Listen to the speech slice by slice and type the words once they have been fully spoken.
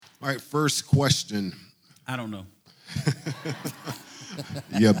All right, first question. I don't know.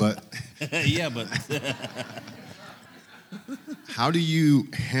 Yeah, but Yeah, but how do you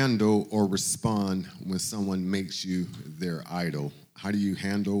handle or respond when someone makes you their idol? How do you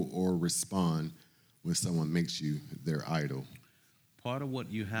handle or respond when someone makes you their idol? part of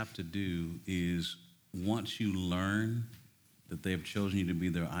what you have to do is once you learn that they have chosen you to be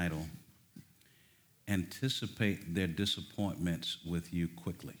their idol, anticipate their disappointments with you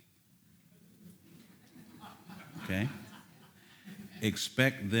quickly. Okay?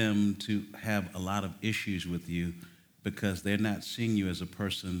 Expect them to have a lot of issues with you because they're not seeing you as a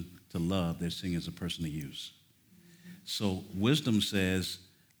person to love, they're seeing you as a person to use. So wisdom says,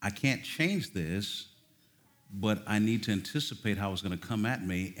 I can't change this, but I need to anticipate how it's going to come at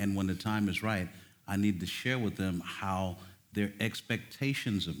me, and when the time is right, I need to share with them how their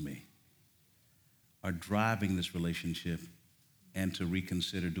expectations of me are driving this relationship and to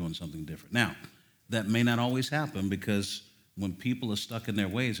reconsider doing something different. Now, that may not always happen because when people are stuck in their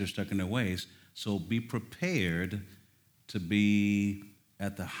ways, they're stuck in their ways. So be prepared to be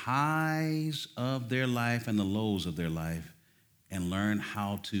at the highs of their life and the lows of their life and learn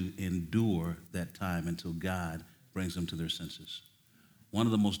how to endure that time until God brings them to their senses. One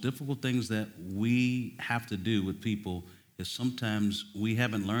of the most difficult things that we have to do with people is sometimes we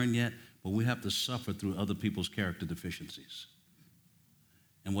haven't learned yet, but we have to suffer through other people's character deficiencies.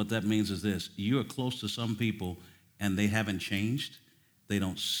 And what that means is this: you are close to some people and they haven't changed. They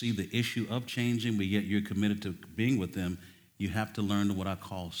don't see the issue of changing, but yet you're committed to being with them. You have to learn what I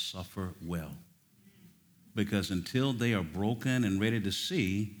call suffer well. Because until they are broken and ready to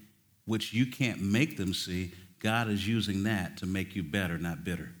see, which you can't make them see, God is using that to make you better, not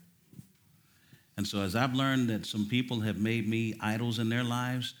bitter. And so as I've learned that some people have made me idols in their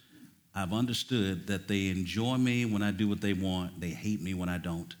lives, I've understood that they enjoy me when I do what they want. They hate me when I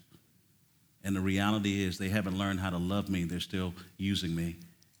don't. And the reality is they haven't learned how to love me. They're still using me.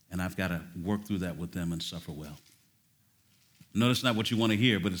 And I've got to work through that with them and suffer well. No, that's not what you want to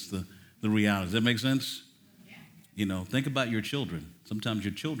hear, but it's the reality. Does that make sense? Yeah. You know, think about your children. Sometimes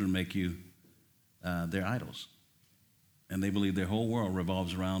your children make you their idols. And they believe their whole world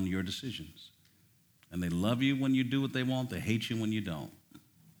revolves around your decisions. And they love you when you do what they want. They hate you when you don't.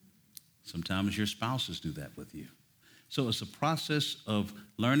 Sometimes your spouses do that with you. So it's a process of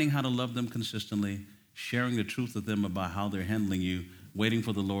learning how to love them consistently, sharing the truth with them about how they're handling you, waiting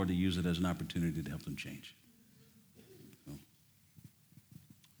for the Lord to use it as an opportunity to help them change. So.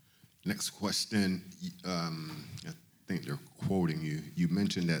 Next question. I think they're quoting you. You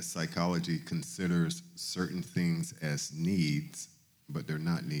mentioned that psychology considers certain things as needs, but they're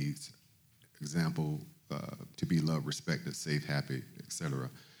not needs. Example, to be loved, respected, safe, happy, etc.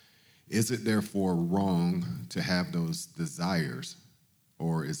 Is it therefore wrong to have those desires,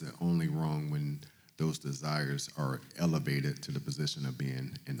 or is it only wrong when those desires are elevated to the position of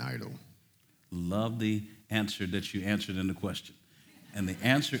being an idol? Love the answer that you answered in the question. And the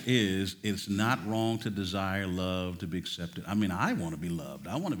answer is, it's not wrong to desire love, to be accepted. I mean, I want to be loved.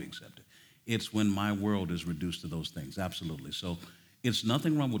 I want to be accepted. It's when my world is reduced to those things, absolutely. So it's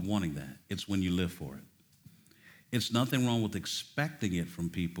nothing wrong with wanting that. It's when you live for it. It's nothing wrong with expecting it from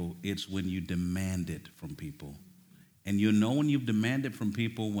people. It's when you demand it from people. And you know when you've demanded from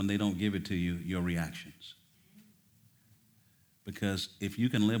people when they don't give it to you, your reactions. Because if you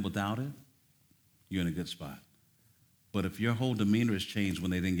can live without it, you're in a good spot. But if your whole demeanor has changed when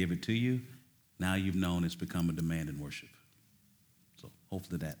they didn't give it to you, now you've known it's become a demand in worship. So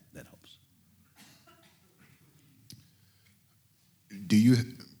hopefully that helps. Do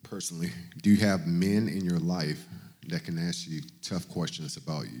you have men in your life that can ask you tough questions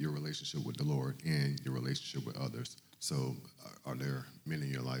about your relationship with the Lord and your relationship with others? So are there men in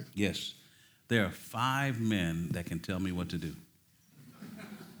your life? Yes. There are 5 men that can tell me what to do.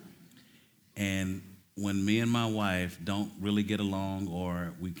 And when me and my wife don't really get along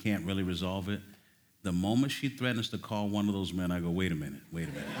or we can't really resolve it, the moment she threatens to call one of those men, I go, wait a minute.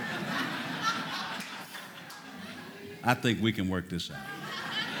 I think we can work this out.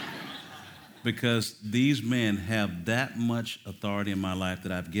 Because these men have that much authority in my life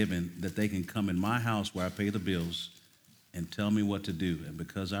that I've given that they can come in my house where I pay the bills and tell me what to do. And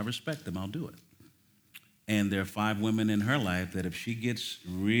because I respect them, I'll do it. And there are 5 women in her life that if she gets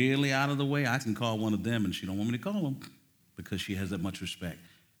really out of the way, I can call one of them and she don't want me to call them because she has that much respect.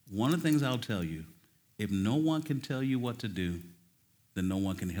 One of the things I'll tell you, if no one can tell you what to do, then no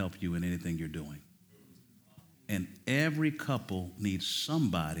one can help you in anything you're doing. And every couple needs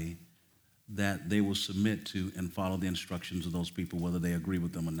somebody that they will submit to and follow the instructions of those people, whether they agree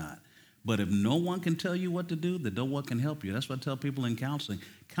with them or not. But if no one can tell you what to do, then no one can help you. That's what I tell people in counseling.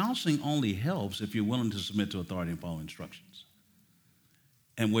 Counseling only helps if you're willing to submit to authority and follow instructions.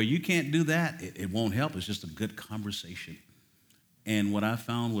 And where you can't do that, it won't help. It's just a good conversation. And what I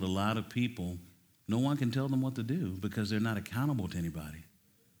found with a lot of people, no one can tell them what to do because they're not accountable to anybody.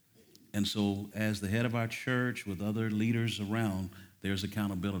 And so as the head of our church with other leaders around, there's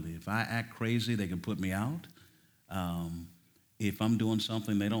accountability. If I act crazy, they can put me out. If I'm doing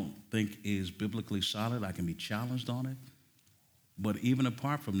something they don't think is biblically solid, I can be challenged on it. But even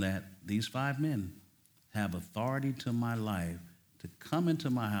apart from that, these 5 men have authority to my life to come into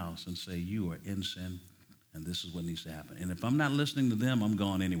my house and say, you are in sin, and this is what needs to happen. And if I'm not listening to them, I'm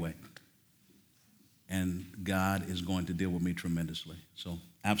gone anyway. And God is going to deal with me tremendously. So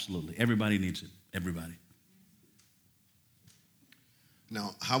absolutely, everybody needs it, everybody.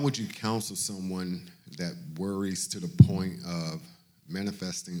 Now, how would you counsel someone that worries to the point of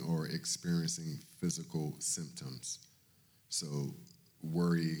manifesting or experiencing physical symptoms? So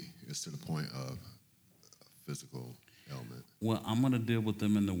worry is to the point of physical ailment. Well, I'm going to deal with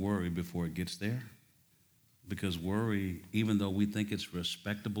them in the worry before it gets there. Because worry, even though we think it's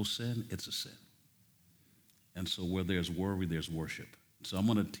respectable sin, it's a sin. And so where there's worry, there's worship. So I'm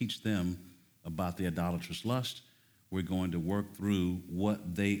going to teach them about the idolatrous lust. We're going to work through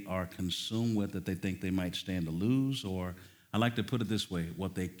what they are consumed with that they think they might stand to lose, or I like to put it this way,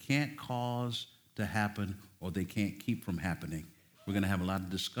 what they can't cause to happen or they can't keep from happening. We're going to have a lot of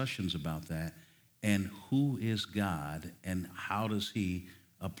discussions about that and who is God and how does he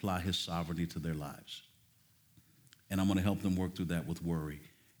apply his sovereignty to their lives. And I'm going to help them work through that with worry.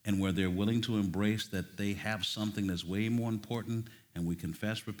 And where they're willing to embrace that they have something that's way more important, and we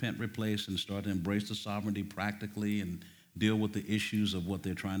confess, repent, replace, and start to embrace the sovereignty practically and deal with the issues of what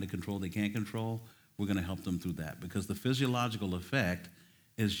they're trying to control they can't control, we're going to help them through that. Because the physiological effect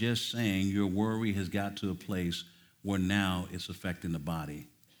is just saying your worry has got to a place where now it's affecting the body,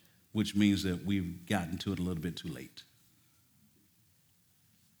 which means that we've gotten to it a little bit too late.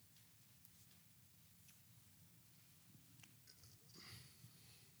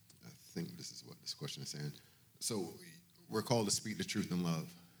 I think this is what this question is saying. So we're called to speak the truth in love.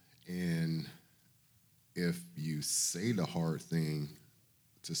 And if you say the hard thing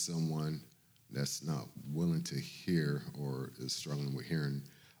to someone that's not willing to hear or is struggling with hearing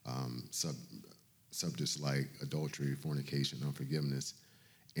subjects like adultery, fornication, unforgiveness,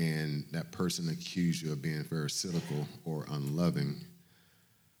 and that person accuse you of being very cynical or unloving,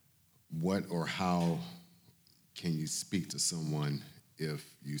 what or how can you speak to someone if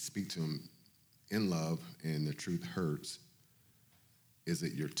you speak to them in love and the truth hurts? Is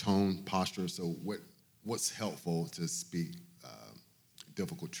it your tone, posture? So what's helpful to speak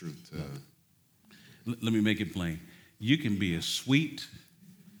difficult truth to? Let me make it plain. You can be as sweet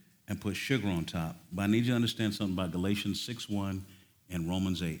and put sugar on top, but I need you to understand something about Galatians 6:1 and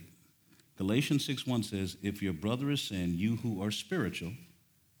Romans 8. Galatians 6:1 says, if your brother is sin, you who are spiritual,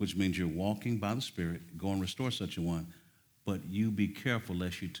 which means you're walking by the Spirit, go and restore such a one, but you be careful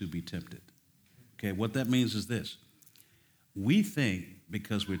lest you too be tempted. Okay, what that means is this. We think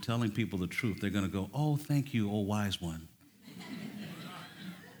because we're telling people the truth, they're going to go, oh, thank you, oh wise one.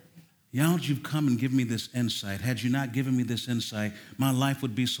 Now that you've come and given me this insight, had you not given me this insight, my life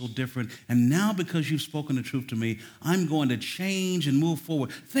would be so different. And now because you've spoken the truth to me, I'm going to change and move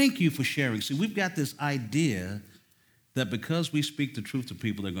forward. Thank you for sharing. See, we've got this idea that because we speak the truth to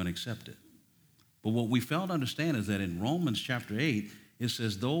people, they're going to accept it. But what we fail to understand is that in Romans chapter 8, it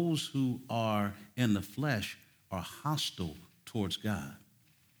says those who are in the flesh are hostile towards God.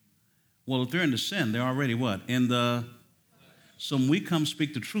 Well, if they're in the sin, they're already what? In the... So when we come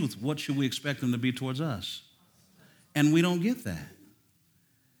speak the truth, what should we expect them to be towards us? And we don't get that.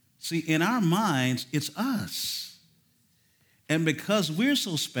 See, in our minds, it's us. And because we're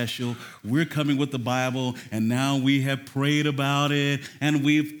so special, we're coming with the Bible, and now we have prayed about it, and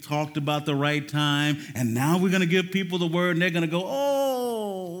we've talked about the right time, and now we're going to give people the word, and they're going to go,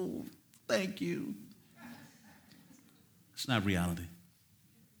 oh, thank you. It's not reality.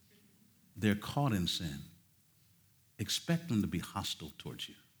 They're caught in sin. Expect them to be hostile towards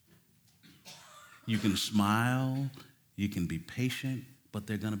you. You can smile, you can be patient, but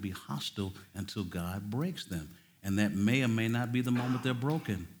they're going to be hostile until God breaks them. And that may or may not be the moment they're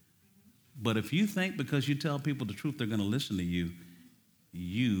broken. But if you think because you tell people the truth they're going to listen to you,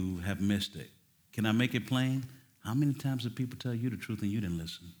 you have missed it. Can I make it plain? How many times did people tell you the truth and you didn't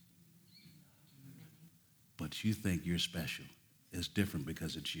listen? But you think you're special. It's different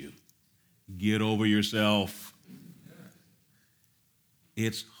because it's you. Get over yourself.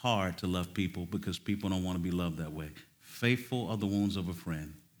 It's hard to love people because people don't want to be loved that way. Faithful are the wounds of a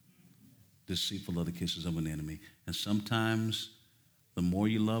friend. deceitful are the kisses of an enemy. And sometimes the more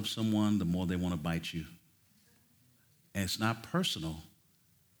you love someone, the more they want to bite you. And it's not personal.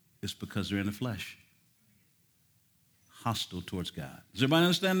 It's because they're in the flesh. Hostile towards God. Does everybody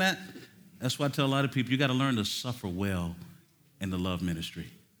understand that? That's why I tell a lot of people, you got to learn to suffer well in the love ministry.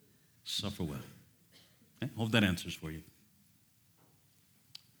 Suffer well. Okay? Hope that answers for you.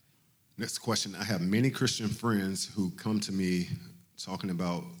 Next question. I have many Christian friends who come to me talking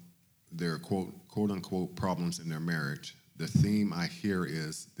about their quote unquote problems in their marriage. The theme I hear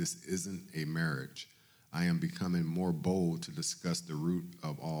is, this isn't a marriage. I am becoming more bold to discuss the root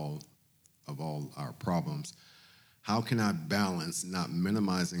of all our problems. How can I balance not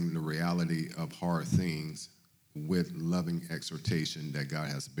minimizing the reality of hard things with loving exhortation that God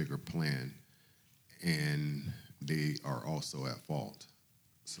has a bigger plan and they are also at fault?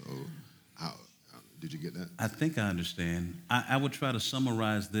 So did you get that? I think I understand. I would try to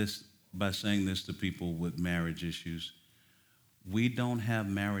summarize this by saying this to people with marriage issues. We don't have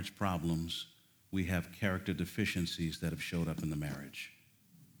marriage problems. We have character deficiencies that have showed up in the marriage.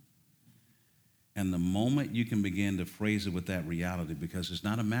 And the moment you can begin to phrase it with that reality, because it's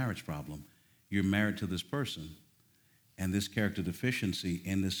not a marriage problem, you're married to this person, and this character deficiency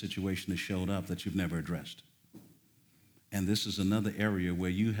in this situation has showed up that you've never addressed. And this is another area where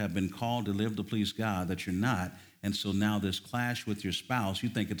you have been called to live to please God that you're not, and so now this clash with your spouse, you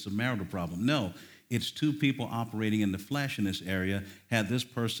think it's a marital problem. No, it's two people operating in the flesh in this area. Had this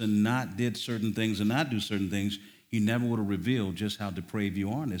person not did certain things and not do certain things, you never would have revealed just how depraved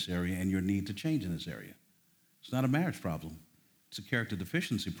you are in this area and your need to change in this area. It's not a marriage problem. It's a character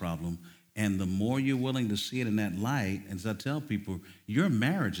deficiency problem. And the more you're willing to see it in that light, as I tell people, your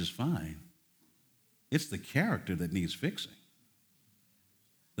marriage is fine. It's the character that needs fixing.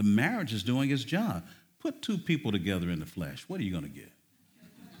 The marriage is doing its job. Put two people together in the flesh. What are you going to get?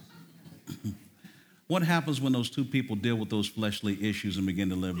 What happens when those two people deal with those fleshly issues and begin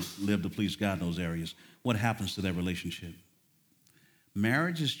to live to please God in those areas? What happens to that relationship?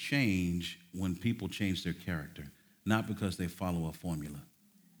 Marriages change when people change their character, not because they follow a formula.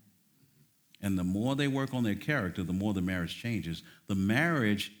 And the more they work on their character, the more the marriage changes. The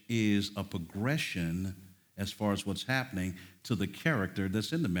marriage is a progression as far as what's happening to the character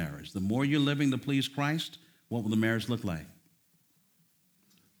that's in the marriage. The more you're living to please Christ, what will the marriage look like?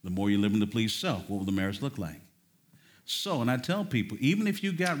 The more you're living to please self, what will the marriage look like? So, and I tell people, even if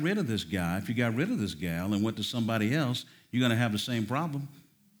you got rid of this guy, if you got rid of this gal and went to somebody else, you're going to have the same problem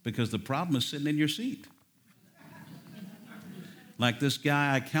because the problem is sitting in your seat. Like this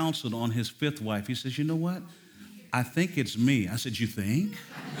guy I counseled on his fifth wife. He says, you know what? I think it's me. I said, you think?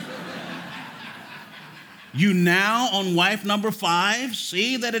 You now on wife number 5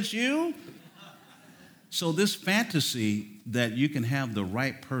 see that it's you? So this fantasy that you can have the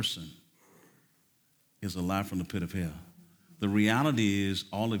right person is a lie from the pit of hell. The reality is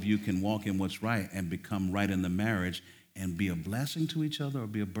all of you can walk in what's right and become right in the marriage and be a blessing to each other or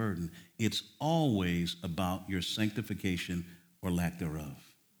be a burden. It's always about your sanctification or lack thereof.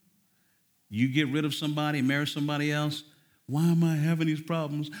 You get rid of somebody, marry somebody else, why am I having these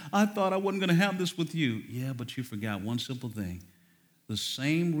problems? I thought I wasn't going to have this with you. Yeah, but you forgot one simple thing. The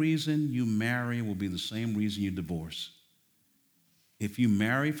same reason you marry will be the same reason you divorce. If you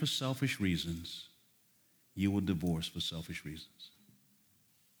marry for selfish reasons, you will divorce for selfish reasons.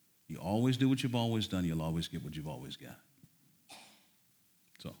 You always do what you've always done. You'll always get what you've always got.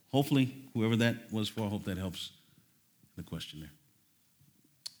 So hopefully, whoever that was for, I hope that helps the question there.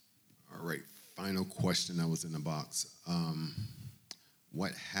 All right, final question that was in the box.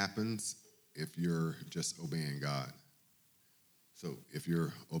 What happens if you're just obeying God? So if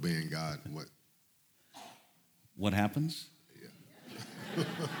you're obeying God, what? What happens? Yeah.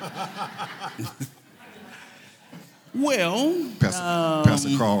 Well,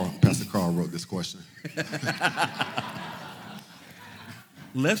 Pastor Carl wrote this question.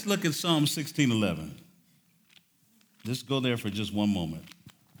 Let's look at Psalm 16:11. Let's go there for just one moment.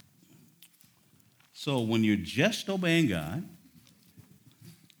 So when you're just obeying God,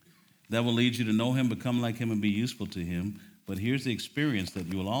 that will lead you to know him, become like him, and be useful to him. But here's the experience that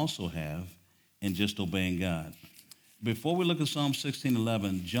you will also have in just obeying God. Before we look at Psalm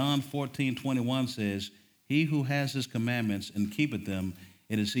 16:11, John 14:21 says, he who has his commandments and keepeth them,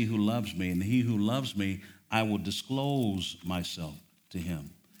 it is he who loves me. And he who loves me, I will disclose myself to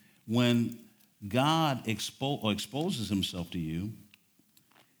him. When God exposes himself to you,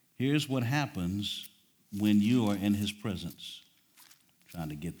 here's what happens when you are in his presence. Trying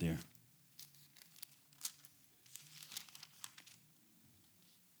to get there.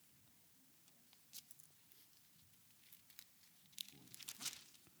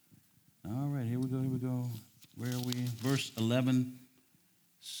 11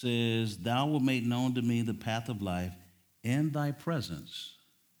 says, thou wilt make known to me the path of life. In thy presence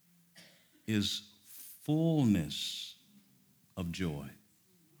is fullness of joy.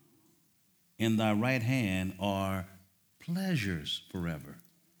 In thy right hand are pleasures forever.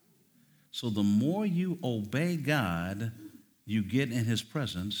 So the more you obey God, you get in his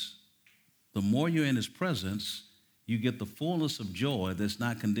presence. The more you're in his presence, you get the fullness of joy that's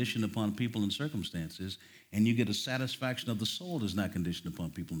not conditioned upon people and circumstances, and you get a satisfaction of the soul that's not conditioned upon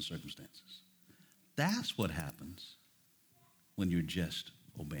people and circumstances. That's what happens when you're just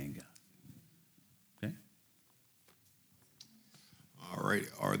obeying God. Okay? All right.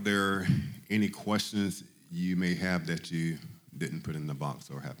 Are there any questions you may have that you didn't put in the box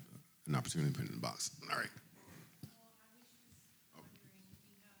or have an opportunity to put in the box? All right.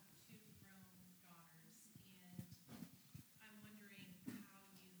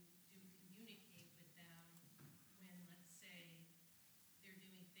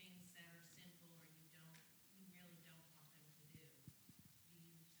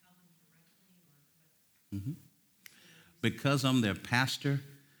 Mm-hmm. Because I'm their pastor,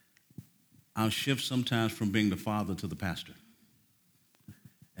 I'll shift sometimes from being the father to the pastor.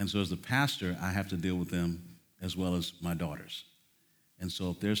 And so as the pastor, I have to deal with them as well as my daughters. And so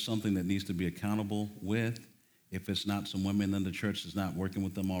if there's something that needs to be accountable with, if it's not some women in the church that's not working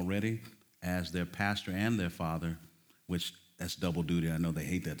with them already, as their pastor and their father, which that's double duty. I know they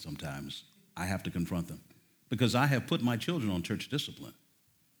hate that sometimes. I have to confront them because I have put my children on church discipline.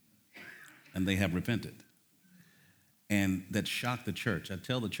 And they have repented. And that shocked the church. I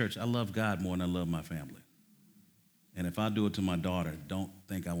tell the church, I love God more than I love my family. And if I do it to my daughter, don't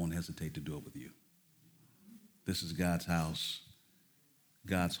think I won't hesitate to do it with you. This is God's house,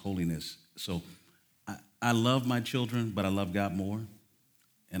 God's holiness. So I love my children, but I love God more.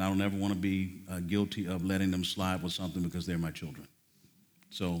 And I don't ever want to be guilty of letting them slide with something because they're my children.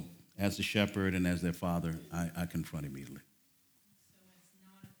 So as the shepherd and as their father, I confront immediately.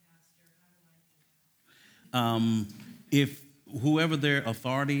 If whoever their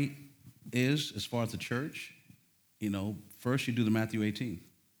authority is, as far as the church, first you do the Matthew 18.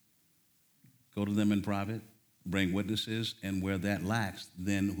 Go to them in private, bring witnesses, and where that lacks,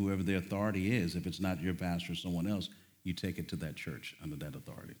 then whoever their authority is, if it's not your pastor or someone else, you take it to that church under that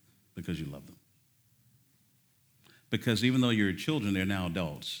authority because you love them. Because even though you're children, they're now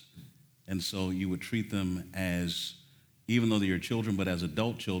adults. And so you would treat them as, even though they're your children, but as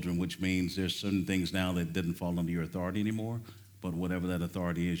adult children, which means there's certain things now that didn't fall under your authority anymore, but whatever that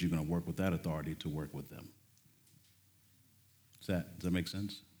authority is, you're going to work with that authority to work with them. Does that make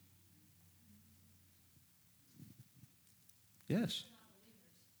sense? Yes.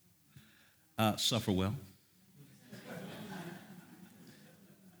 Suffer well.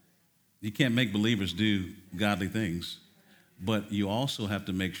 You can't make believers do godly things, but you also have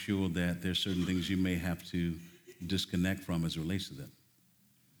to make sure that there's certain things you may have to disconnect from as it relates to them.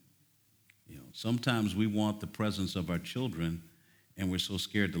 Sometimes we want the presence of our children, and we're so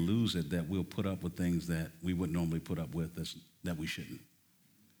scared to lose it that we'll put up with things that we wouldn't normally put up with that we shouldn't.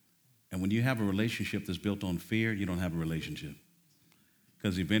 And when you have a relationship that's built on fear, you don't have a relationship.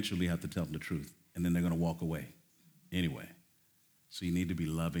 Because eventually you have to tell them the truth, and then they're going to walk away anyway. So you need to be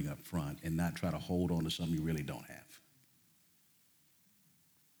loving up front and not try to hold on to something you really don't have.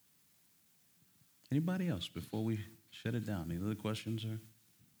 Anybody else before we shut it down? Any other questions or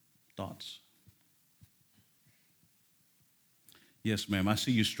thoughts? Yes, ma'am. I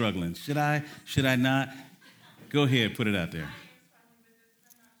see you struggling. Should I not? Go ahead. Put it out there.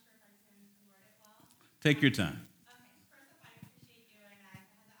 Take your time.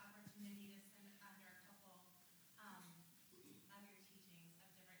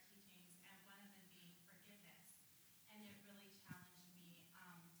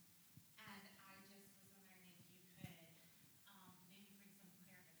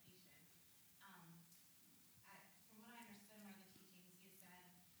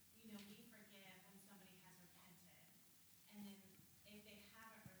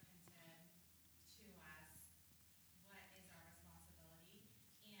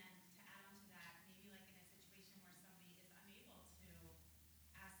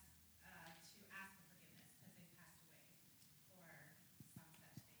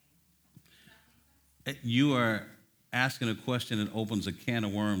 You are asking a question that opens a can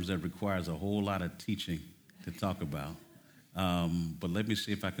of worms that requires a whole lot of teaching to talk about. But let me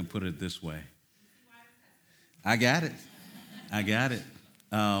see if I can put it this way. I got it.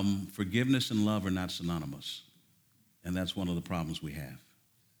 Forgiveness and love are not synonymous. And that's one of the problems we have.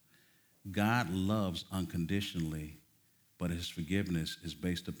 God loves unconditionally, but his forgiveness is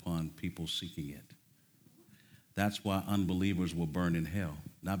based upon people seeking it. That's why unbelievers will burn in hell,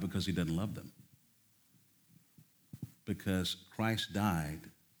 not because he doesn't love them, because Christ died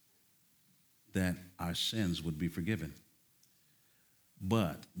that our sins would be forgiven.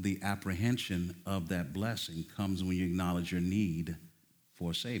 But the apprehension of that blessing comes when you acknowledge your need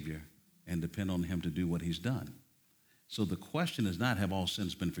for a Savior and depend on him to do what he's done. So the question is not, have all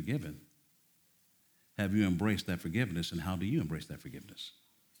sins been forgiven? Have you embraced that forgiveness, and how do you embrace that forgiveness?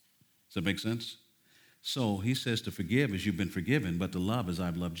 Does that make sense? So he says to forgive as you've been forgiven, but to love as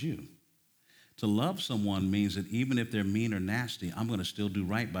I've loved you. To love someone means that even if they're mean or nasty, I'm going to still do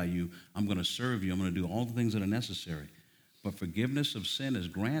right by you. I'm going to serve you. I'm going to do all the things that are necessary. But forgiveness of sin is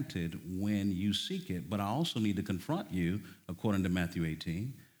granted when you seek it. But I also need to confront you, according to Matthew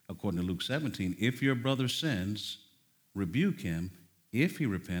 18, according to Luke 17. If your brother sins, rebuke him. If he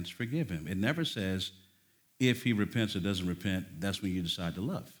repents, forgive him. It never says if he repents or doesn't repent, that's when you decide to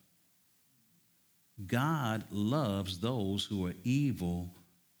love. God loves those who are evil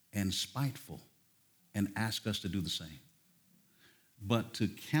and spiteful and asks us to do the same. But to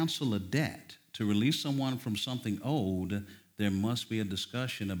cancel a debt, to release someone from something owed, there must be a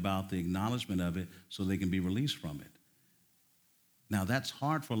discussion about the acknowledgement of it so they can be released from it. Now, that's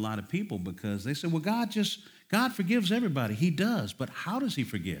hard for a lot of people because they say, well, God forgives everybody. He does, but how does he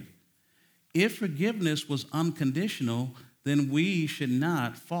forgive? If forgiveness was unconditional, then we should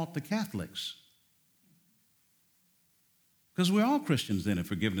not fault the Catholics. Because we're all Christians then if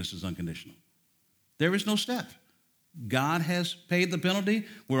forgiveness is unconditional. There is no step. God has paid the penalty.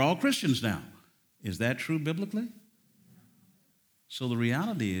 We're all Christians now. Is that true biblically? So the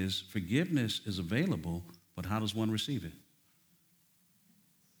reality is forgiveness is available, but how does one receive it?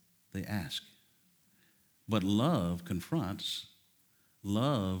 They ask. But love confronts,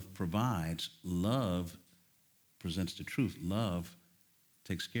 love provides, love presents the truth, love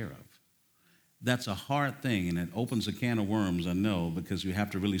takes care of. That's a hard thing, and it opens a can of worms, I know, because you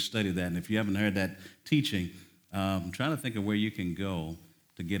have to really study that. And if you haven't heard that teaching, I'm trying to think of where you can go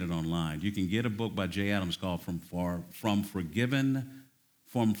to get it online. You can get a book by Jay Adams called From Forgiven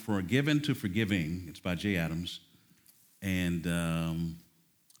to Forgiving. It's by Jay Adams. And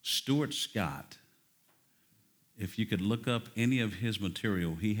Stuart Scott, if you could look up any of his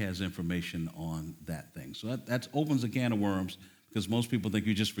material, he has information on that thing. So that opens a can of worms because most people think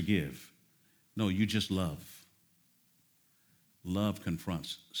you just forgive. No, you just love. Love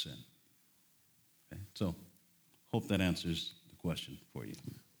confronts sin. Okay? So, hope that answers the question for you.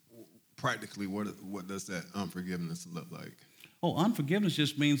 Practically, what does that unforgiveness look like? Oh, unforgiveness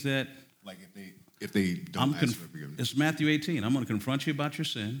just means that, like if they don't ask for forgiveness. It's Matthew 18. I'm going to confront you about your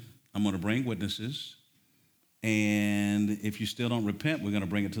sin. I'm going to bring witnesses. And if you still don't repent, we're going to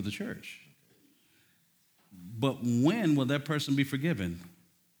bring it to the church. But when will that person be forgiven?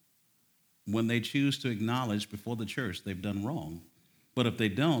 When they choose to acknowledge before the church they've done wrong. But if they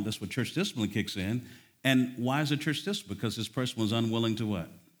don't, that's when church discipline kicks in. And why is it church discipline? Because this person was unwilling to what?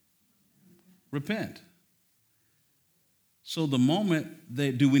 Repent. So the moment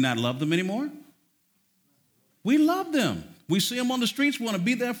do we not love them anymore? We love them. We see them on the streets. We want to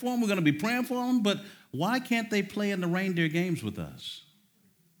be there for them. We're going to be praying for them. But why can't they play in the reindeer games with us?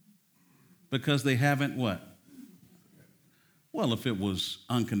 Because they haven't what? Well, if it was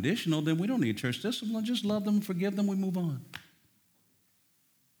unconditional, then we don't need church discipline. Just love them, forgive them, we move on.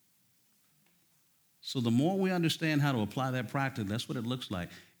 So the more we understand how to apply that practice, that's what it looks like.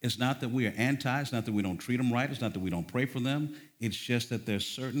 It's not that we are anti. It's not that we don't treat them right. It's not that we don't pray for them. It's just that there's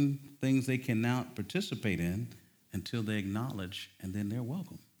certain things they cannot participate in until they acknowledge, and then they're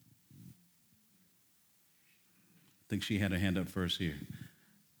welcome. I think she had her hand up first here.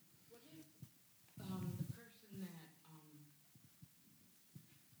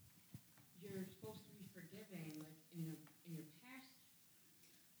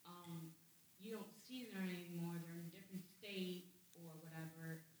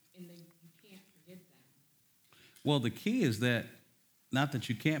 Well, the key is that not that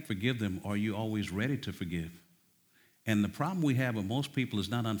you can't forgive them, are you always ready to forgive? And the problem we have with most people is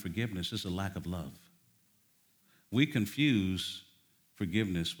not unforgiveness, it's a lack of love. We confuse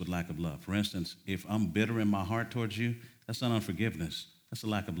forgiveness with lack of love. For instance, if I'm bitter in my heart towards you, that's not unforgiveness, that's a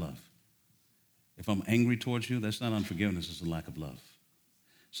lack of love. If I'm angry towards you, that's not unforgiveness, it's a lack of love.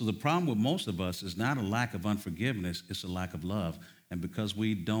 So the problem with most of us is not a lack of unforgiveness, it's a lack of love. And because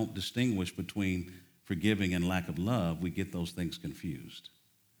we don't distinguish between forgiving and lack of love, we get those things confused.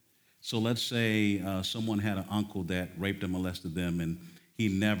 So let's say someone had an uncle that raped and molested them, and he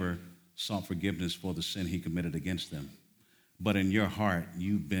never sought forgiveness for the sin he committed against them. But in your heart,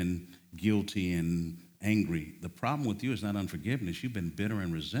 you've been guilty and angry. The problem with you is not unforgiveness. You've been bitter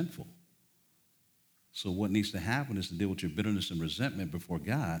and resentful. So what needs to happen is to deal with your bitterness and resentment before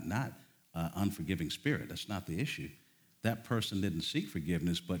God, not unforgiving spirit. That's not the issue. That person didn't seek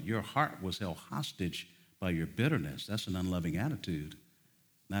forgiveness, but your heart was held hostage by your bitterness. That's an unloving attitude,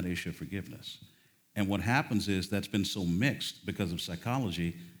 not an issue of forgiveness. And what happens is that's been so mixed because of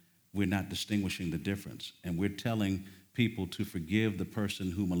psychology, we're not distinguishing the difference. And we're telling people to forgive the person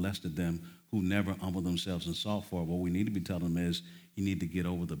who molested them, who never humbled themselves and sought for it. What we need to be telling them is you need to get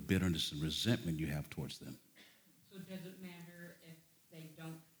over the bitterness and resentment you have towards them. So does it matter if they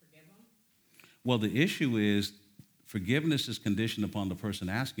don't forgive them? Well, the issue is forgiveness is conditioned upon the person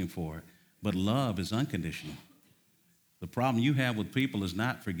asking for it, but love is unconditional. The problem you have with people is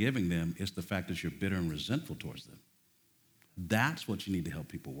not forgiving them, it's the fact that you're bitter and resentful towards them. That's what you need to help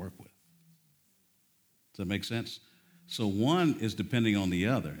people work with. Does that make sense? So one is depending on the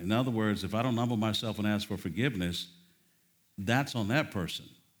other. In other words, if I don't humble myself and ask for forgiveness, that's on that person.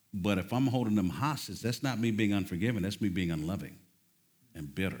 But if I'm holding them hostage, that's not me being unforgiving, that's me being unloving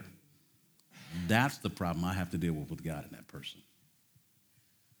and bitter. That's the problem I have to deal with God in that person.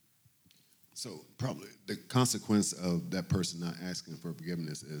 So probably the consequence of that person not asking for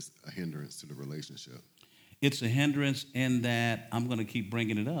forgiveness is a hindrance to the relationship. It's a hindrance in that I'm going to keep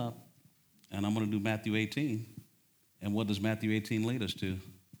bringing it up, and I'm going to do Matthew 18. And what does Matthew 18 lead us to?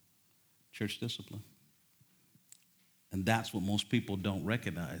 Church discipline. And that's what most people don't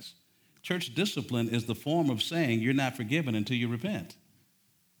recognize. Church discipline is the form of saying you're not forgiven until you repent.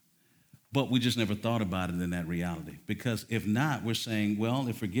 But we just never thought about it in that reality. Because if not, we're saying, well,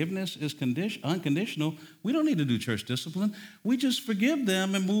 if forgiveness is unconditional, we don't need to do church discipline. We just forgive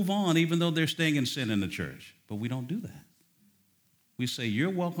them and move on, even though they're staying in sin in the church. But we don't do that. We say, you're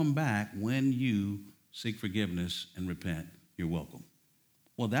welcome back when you seek forgiveness and repent. You're welcome.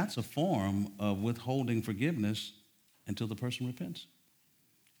 Well, that's a form of withholding forgiveness until the person repents.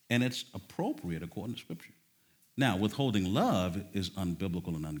 And it's appropriate according to Scripture. Now, withholding love is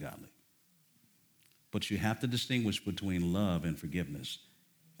unbiblical and ungodly. But you have to distinguish between love and forgiveness.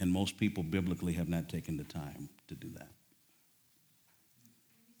 And most people biblically have not taken the time to do that.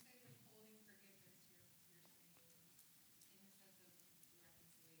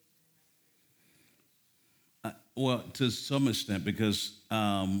 Well, to some extent, because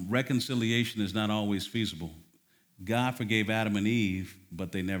reconciliation is not always feasible. God forgave Adam and Eve,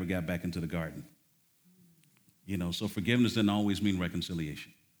 but they never got back into the garden. So forgiveness doesn't always mean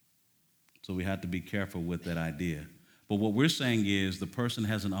reconciliation. So we have to be careful with that idea. But what we're saying is the person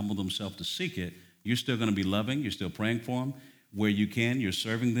hasn't humbled themselves to seek it. You're still going to be loving. You're still praying for them. Where you can, you're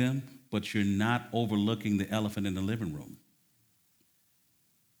serving them, but you're not overlooking the elephant in the living room.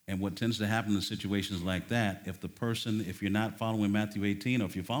 And what tends to happen in situations like that, if you're not following Matthew 18, or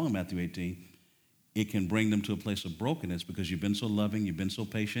if you're following Matthew 18, it can bring them to a place of brokenness because you've been so loving, you've been so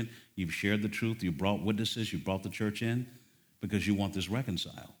patient, you've shared the truth, you brought witnesses, you brought the church in because you want this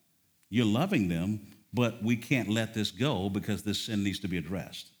reconciled. You're loving them, but we can't let this go because this sin needs to be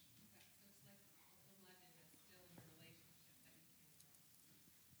addressed.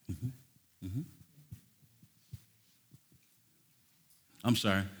 Mm-hmm. Mm-hmm. I'm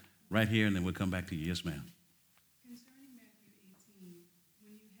sorry, right here, and then we'll come back to you. Yes, ma'am. Concerning Matthew 18,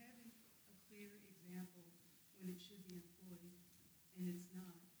 when you have a clear example when it should be employed and it's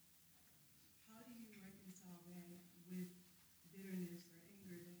not, how do you reconcile that with bitterness or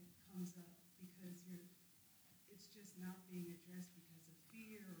anger that comes up because it's just not being addressed because of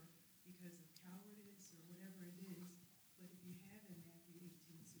fear or because of cowardice or whatever it is? But if you have a Matthew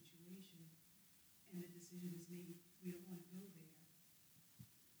 18 situation and the decision is made, we don't want to go there.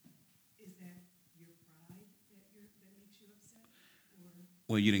 Is that your pride that makes you upset?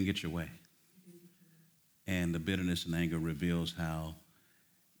 Well, you didn't get your way. And the bitterness and anger reveals how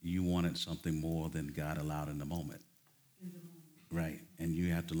you wanted something more than God allowed in the moment. Right. And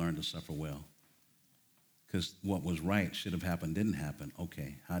you have to learn to suffer well. Because what was right should have happened, didn't happen.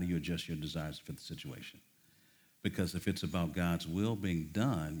 Okay, how do you adjust your desires for the situation? Because if it's about God's will being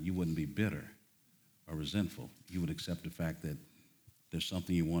done, you wouldn't be bitter or resentful. You would accept the fact that there's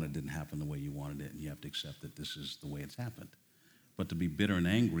something you wanted didn't happen the way you wanted it, and you have to accept that this is the way it's happened. But to be bitter and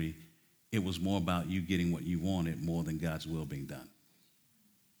angry, it was more about you getting what you wanted more than God's will being done.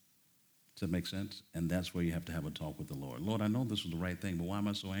 Does that make sense? And that's where you have to have a talk with the Lord. Lord, I know this was the right thing, but why am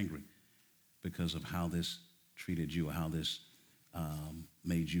I so angry? Because of how this treated you, or how this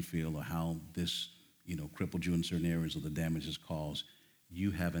made you feel, or how this crippled you in certain areas, or the damage it's caused.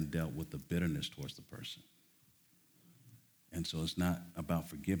 You haven't dealt with the bitterness towards the person. And so it's not about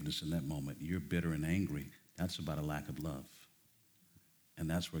forgiveness in that moment. You're bitter and angry. That's about a lack of love. And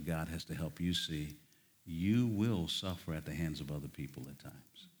that's where God has to help you see you will suffer at the hands of other people at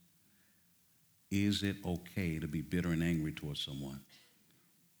times. Is it okay to be bitter and angry towards someone?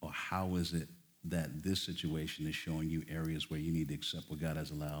 Or how is it that this situation is showing you areas where you need to accept what God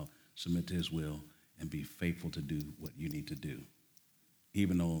has allowed, submit to his will, and be faithful to do what you need to do,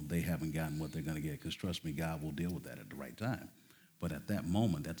 even though they haven't gotten what they're going to get? Because trust me, God will deal with that at the right time. But at that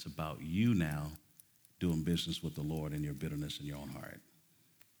moment, that's about you now doing business with the Lord and your bitterness in your own heart.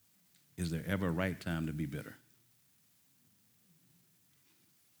 Is there ever a right time to be bitter?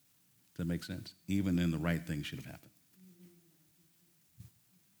 Does that make sense? Even then, the right thing should have happened.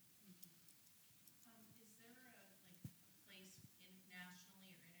 Is there a place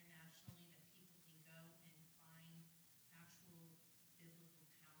nationally or internationally that people can go and find actual biblical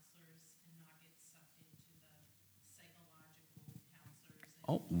counselors and not get sucked into the psychological counselors?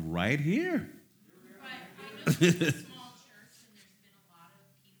 Oh, right here. But I know it's a small church, and there's been a lot of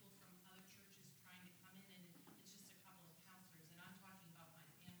people from other churches trying to come in, and it's just a couple of counselors. And I'm talking about my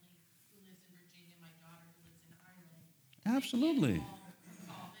family who lives in Virginia, my daughter who lives in Ireland. Absolutely.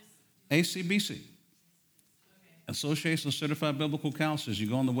 Call this. ACBC, Association of Certified Biblical Counselors. You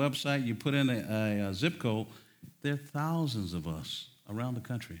go on the website, you put in a zip code. There are thousands of us around the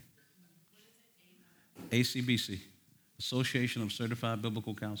country. ACBC, Association of Certified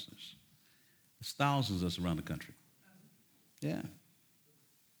Biblical Counselors. There's thousands of us around the country. Yeah.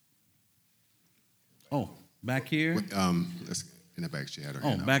 Oh, back here. Let's in the back. She had her Oh,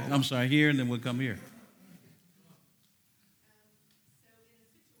 hand up back. for a I'm while. sorry. Here, and then we'll come here. So in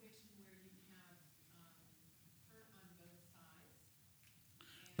a situation where you have hurt on both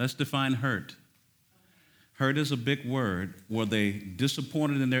sides, Let's define hurt. Hurt is a big word. Were they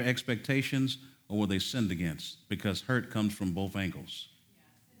disappointed in their expectations, or were they sinned against? Because hurt comes from both angles.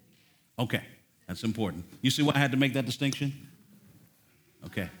 Okay, that's important. You see why I had to make that distinction?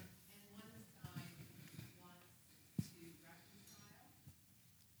 Okay. and one side wants to reconcile,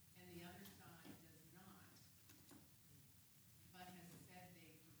 and the other side does not, but has said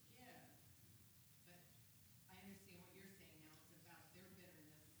they forgive. But I understand what you're saying now. It's about their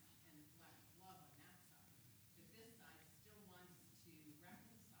bitterness and lack of love on that side. But this side still wants to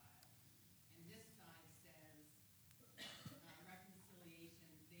reconcile, and this side says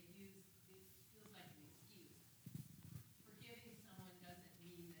reconciliation. They use it feels like an excuse. Forgiving someone doesn't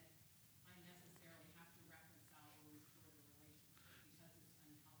mean that I necessarily have to reconcile or restore the relationship because it's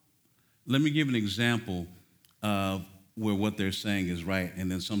unhealthy. Let me give an example of where what they're saying is right,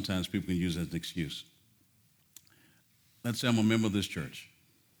 and then sometimes people can use it as an excuse. Let's say I'm a member of this church,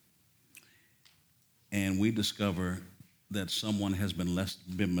 and we discover that someone has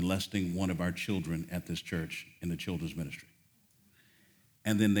been molesting one of our children at this church in the children's ministry.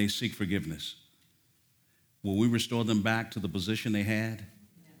 And then they seek forgiveness. Will we restore them back to the position they had?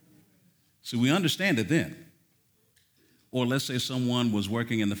 See, we understand it then. Or let's say someone was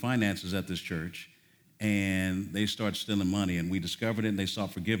working in the finances at this church and they start stealing money, and we discovered it and they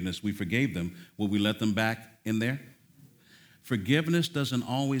sought forgiveness. We forgave them. Will we let them back in there? Forgiveness doesn't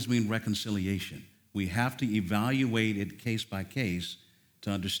always mean reconciliation. We have to evaluate it case by case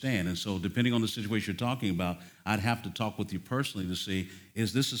to understand. And so depending on the situation you're talking about, I'd have to talk with you personally to see,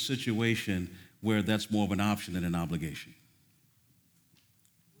 is this a situation where that's more of an option than an obligation?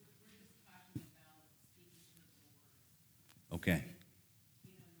 We're just talking about speaking hurtful words. Okay.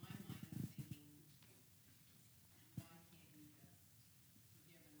 You know, in my mind, I'm thinking, why can't you just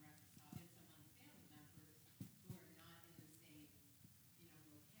forgive and reconcile? It's among family members who are not in the same,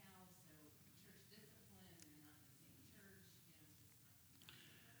 locale, so church discipline, they're not in the same church, it's just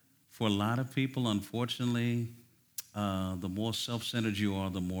not. For a lot of people, unfortunately, the more self-centered you are,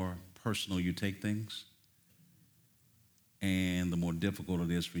 the more personal you take things. And the more difficult it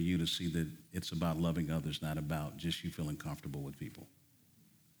is for you to see that it's about loving others, not about just you feeling comfortable with people.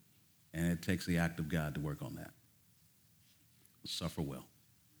 And it takes the act of God to work on that. Suffer well.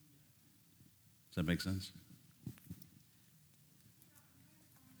 Does that make sense?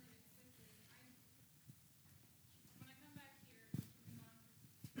 When I come back here,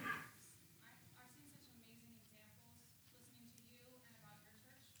 I've seen such amazing examples listening to you and about your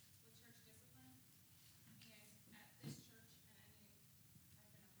church with church discipline, and at this church and any I've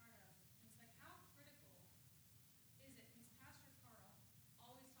been a part of. It's like, how critical is it? Because Pastor Carl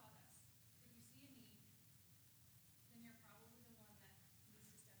always taught us, if you see a need, then you're probably the one that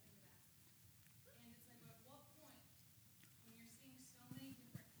needs to step into that. And it's like, but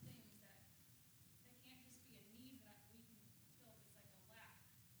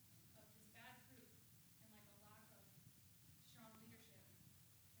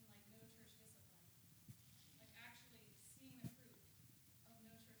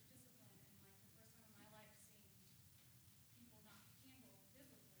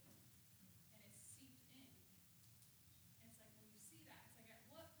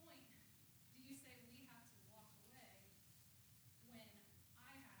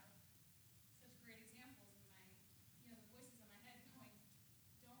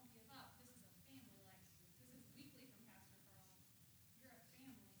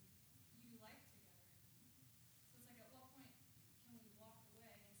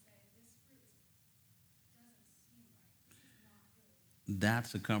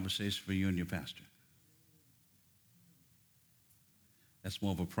that's a conversation for you and your pastor. That's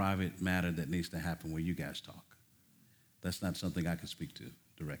more of a private matter that needs to happen where you guys talk. That's not something I can speak to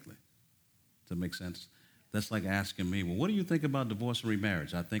directly. Does that make sense? That's like asking me, well, what do you think about divorce and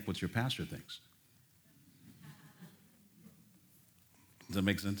remarriage? I think what your pastor thinks. Does that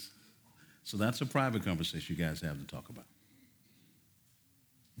make sense? So that's a private conversation you guys have to talk about.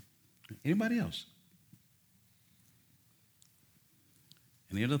 Anybody else?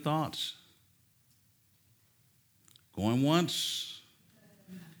 Any other thoughts? Going once?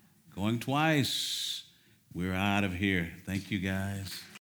 Going twice? We're out of here. Thank you, guys.